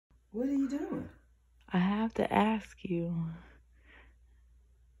What are you doing? I have to ask you.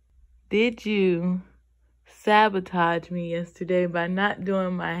 Did you sabotage me yesterday by not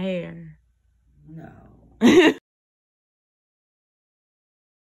doing my hair? No. I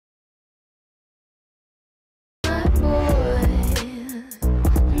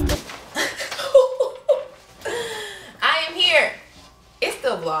am here. It's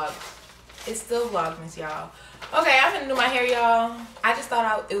still vlog. It's still Vlogmas, y'all. Okay, I'm gonna do my hair, y'all. I just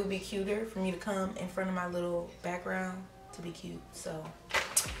thought it would be cuter for me to come in front of my little background to be cute. So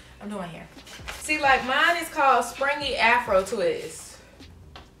I'm doing my hair. See, like mine is called Springy Afro twist.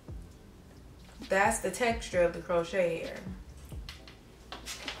 That's the texture of the crochet hair.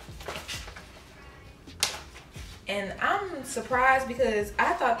 And I'm surprised because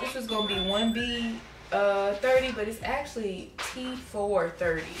I thought this was gonna be 1B 30, but it's actually T4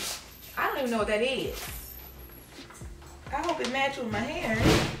 30. I don't even know what that is. I hope it matches with my hair.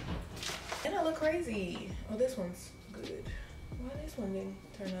 And I look crazy. Oh, this one's good. Why this one didn't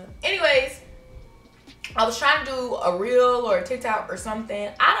turn up? Anyways, I was trying to do a reel or a TikTok or something.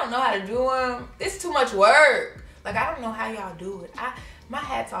 I don't know how to do them. It's too much work. Like, I don't know how y'all do it. My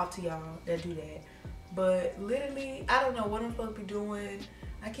hat's off to y'all that do that. But literally, I don't know what I'm supposed to be doing.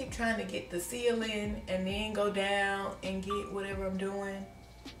 I keep trying to get the ceiling and then go down and get whatever I'm doing.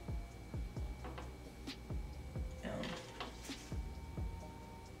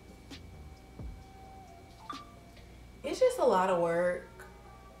 It's just a lot of work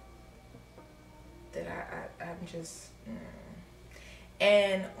that I'm just...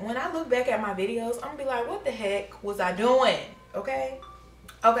 And when I look back at my videos, I'm gonna be like, what the heck was I doing? Okay?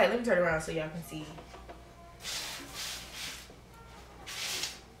 Okay, let me turn around so y'all can see.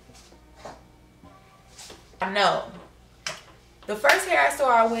 I know. The first hair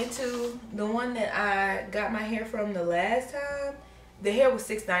store I went to, the one that I got my hair from the last time, the hair was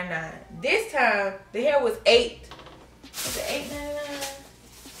 $6.99. This time, the hair was $8. Was it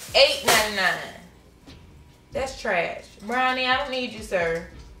 $8.99? $8.99. That's trash. Brownie, I don't need you, sir.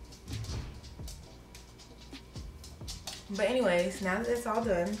 But anyways, now that that's all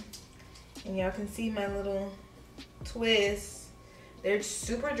done, and y'all can see my little twists, they're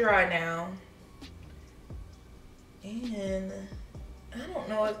super dry now. And I don't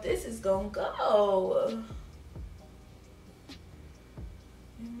know if this is gonna go.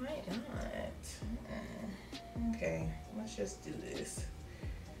 It might not. Okay, let's just do this.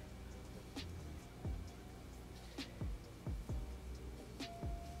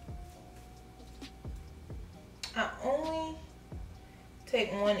 I only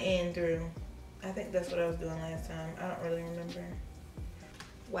take one end through. I think that's what I was doing last time. I don't really remember.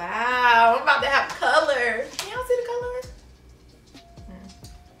 Wow, I'm about to have color. Can y'all see the color?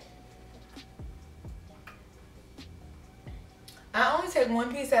 I only take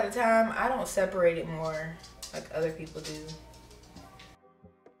one piece at a time. I don't separate it more like other people do.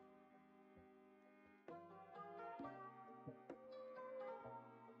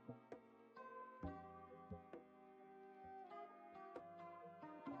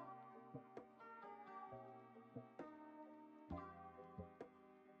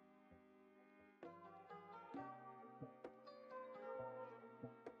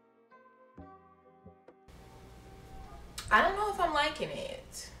 I don't know if I'm liking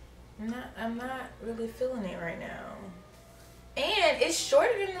it. I'm not really feeling it right now. And it's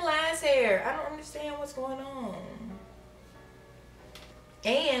shorter than the last hair. I don't understand what's going on.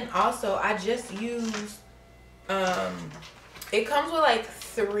 And also, I just used, it comes with like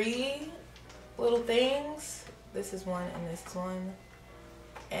 3 little things. This is one and this is one.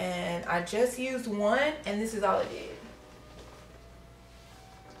 And I just used one and this is all it did.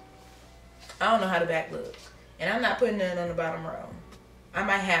 I don't know how the back looks. And I'm not putting it on the bottom row. I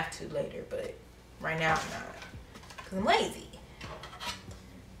might have to later, but right now I'm not. Because I'm lazy.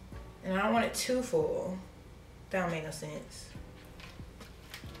 And I don't want it too full. That don't make no sense.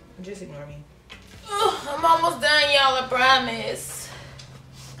 Just ignore me. Ugh, I'm almost done, y'all, I promise.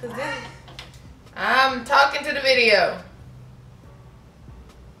 Because I'm talking to the video.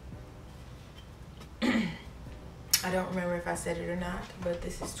 I don't remember if I said it or not, but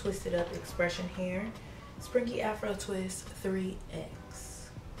this is Twisted Up Expression Hair. Springy Afro Twist 3X.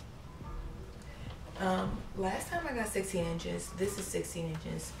 Last time I got 16 inches. This is 16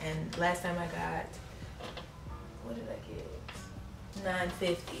 inches. And last time I got, what did I get?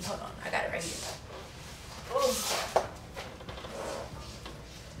 950. Hold on, I got it right here. Oh.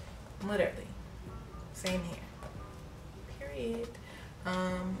 Literally. Same hair. Period.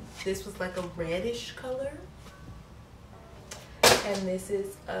 This was like a reddish color. And this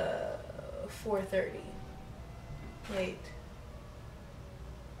is 430. Wait.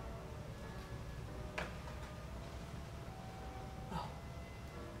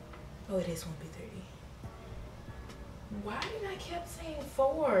 Oh, it is 1B30. Why did I kept saying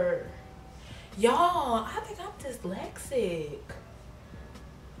 4? Y'all, I think I'm dyslexic.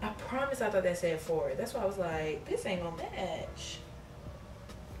 I promise I thought that said 4. That's why I was like, this ain't gonna match.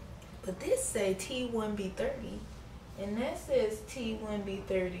 But this say T1B30. And that says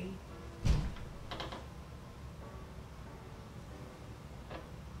T1B30.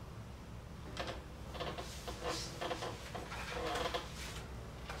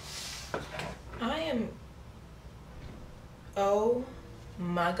 Oh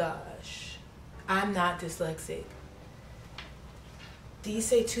my gosh. I'm not dyslexic. These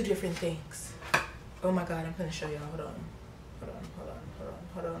say 2 different things. Oh my god, I'm gonna show y'all. Hold on.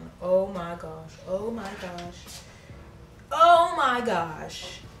 Hold on. Oh my gosh. Oh my gosh. Oh my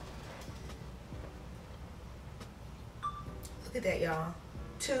gosh. Look at that, y'all.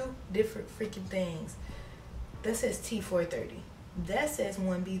 2 different freaking things. That says T430. That says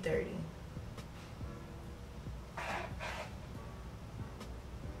 1B30.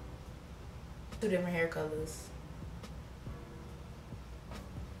 Two different hair colors.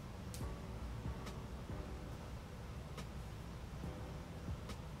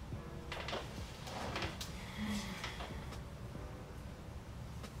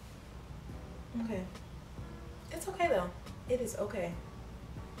 Okay. It's okay though. It is okay.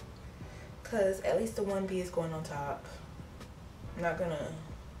 Cause at least the 1B is going on top. I'm not gonna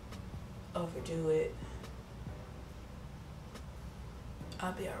overdo it.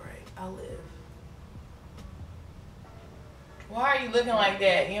 I'll be alright. I'll live. Why are you looking like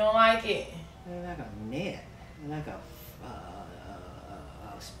that? You don't like it? They're like a net. They're like a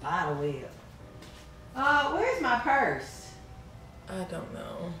spider web. Where's my purse? I don't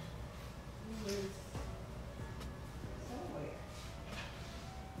know. Somewhere.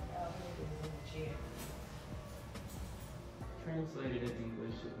 Oh, maybe it's in the chair. Translated in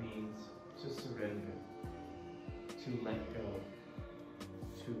English, it means to surrender, to let go,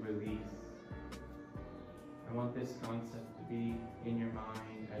 to release. I want this concept to be in your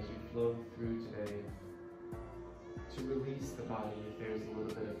mind as you flow through today, to release the body if there's a little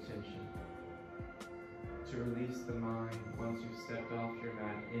bit of tension, to release the mind once you've stepped off your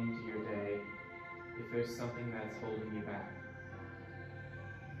mat into your day if there's something that's holding you back.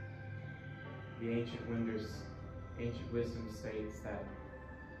 The ancient wisdom states that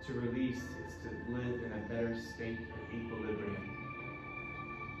to release is to live in a better state of equilibrium,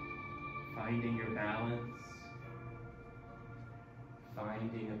 finding your balance,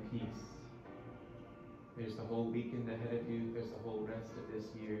 finding a peace. There's the whole weekend ahead of you. There's the whole rest of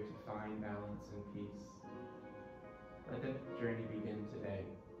this year to find balance and peace. Let that journey begin today.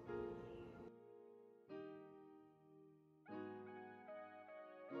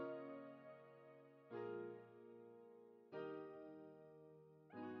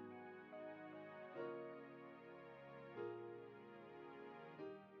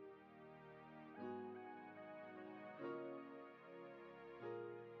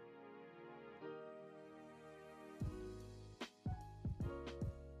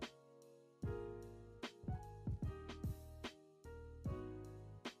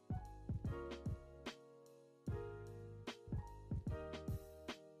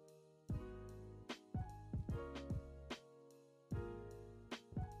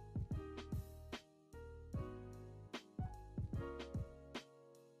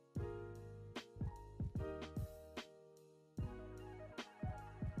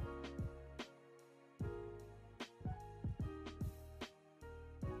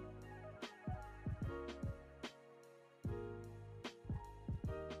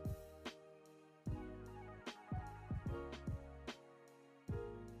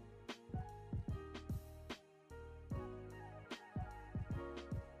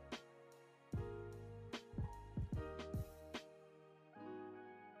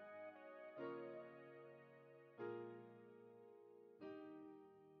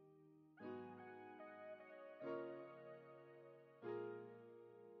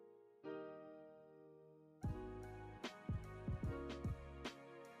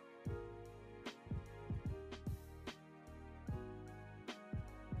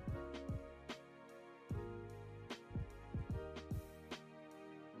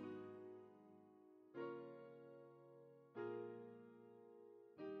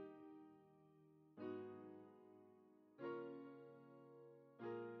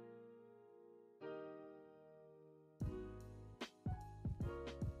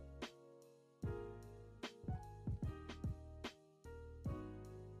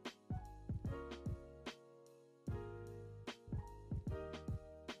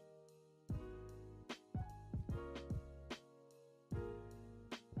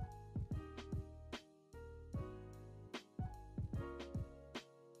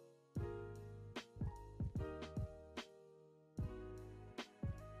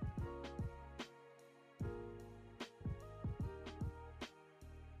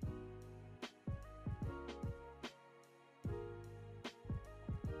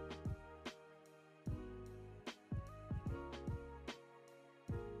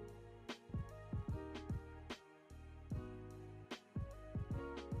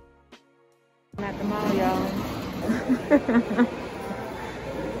 the mall, y'all.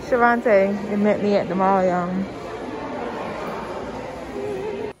 Shavante, they met me at the mall, y'all.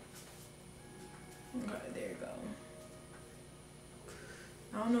 Okay, there you go.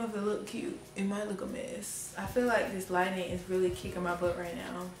 I don't know if it look cute. It might look a mess. I feel like this lighting is really kicking my butt right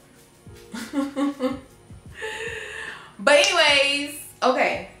now. But anyways,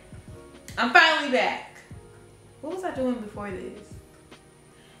 okay. I'm finally back. What was I doing before this?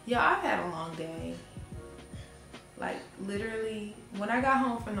 Y'all, I've had a long day. Like, literally, when I got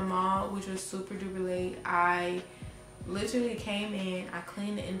home from the mall, which was super duper late, I literally came in, I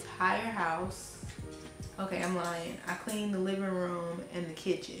cleaned the entire house. Okay, I'm lying. I cleaned the living room and the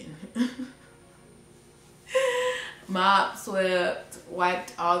kitchen. Mop, swept,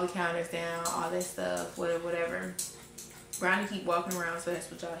 wiped all the counters down, all that stuff, whatever. Brownie keep walking around, so that's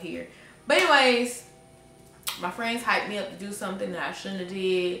what y'all hear. But anyways, my friends hyped me up to do something that I shouldn't have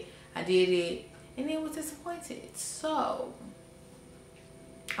did. I did it, and then was disappointed. So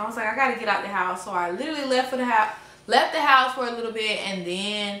I was like, I gotta get out the house. So I literally left the house for a little bit, and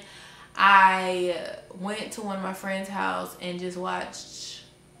then I went to one of my friends' house and just watched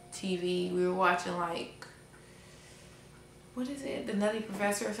TV. We were watching, like, what is it? The Nutty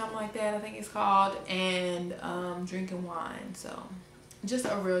Professor or something like that, I think it's called, and drinking wine. So just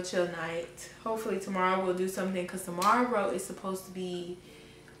a real chill night. Hopefully tomorrow we'll do something, because tomorrow is supposed to be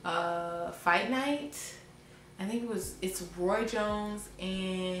fight night. I think it's Roy Jones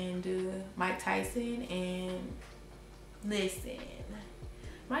and Mike Tyson. And listen,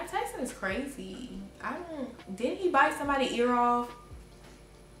 Mike Tyson is crazy. Didn't he bite somebody's ear off?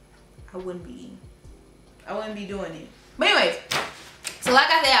 I wouldn't be doing it. But anyways, so like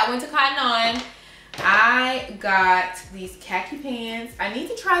I said, I went to Cotton On. I got these khaki pants. I need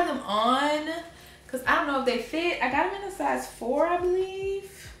to try them on, because I don't know if they fit. I got them in a size 4, I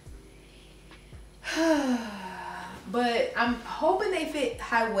believe. But I'm hoping they fit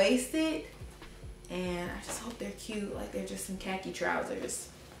high-waisted. And I just hope they're cute. Like, they're just some khaki trousers.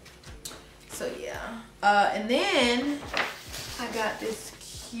 So yeah. And then I got this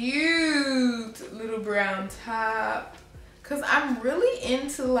cute little brown top, because I'm really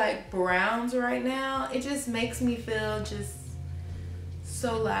into, like, browns right now. It just makes me feel just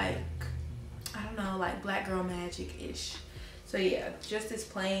so, like, I don't know, like black girl magic-ish. So yeah, just this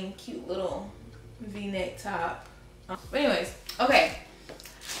plain cute little v-neck top. But anyways, okay,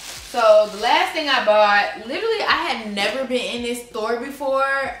 so the last thing I bought, literally I had never been in this store before.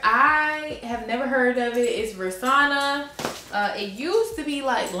 I have never heard of it. It's Versana. It used to be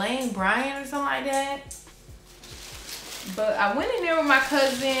like Lane Bryant or something like that. But I went in there with my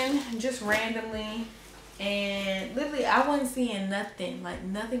cousin just randomly, and literally I wasn't seeing nothing, like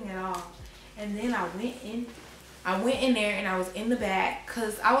nothing at all. And then I went in there and I was in the back,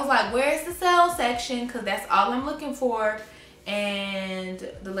 because I was like, where's the sale section? Because that's all I'm looking for. And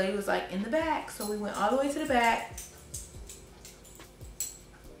the lady was like, in the back. So we went all the way to the back.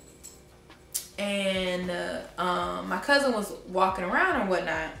 And my cousin was walking around or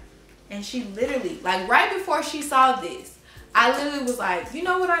whatnot. And she literally, like right before she saw this, I literally was like, you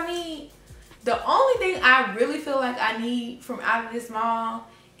know what I need? The only thing I really feel like I need from out of this mall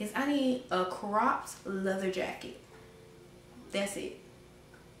is I need a cropped leather jacket. That's it.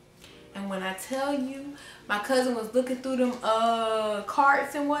 And when I tell you, my cousin was looking through them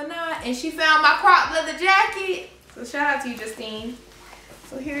carts and whatnot, and she found my cropped leather jacket. So shout out to you, Justine.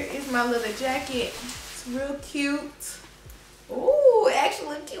 So here is my leather jacket. It's real cute. Ooh, it actually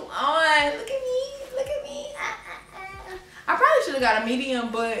look cute on. Look at me. Look at me. I probably should have got a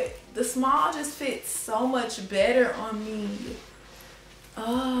medium, but the small just fits so much better on me.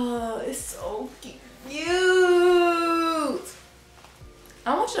 Oh, it's so cute.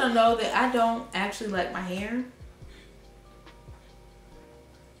 I want you to know that I don't actually like my hair,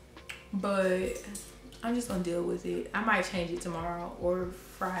 but I'm just gonna deal with it. I might change it tomorrow or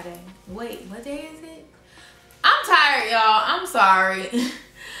Friday. Wait, what day is it? I'm tired, y'all. I'm sorry.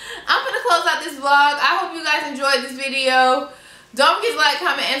 I'm gonna close out this vlog. I hope you guys enjoyed this video. Don't forget to like,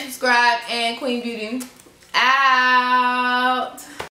 comment, and subscribe. And Queen Beauty out.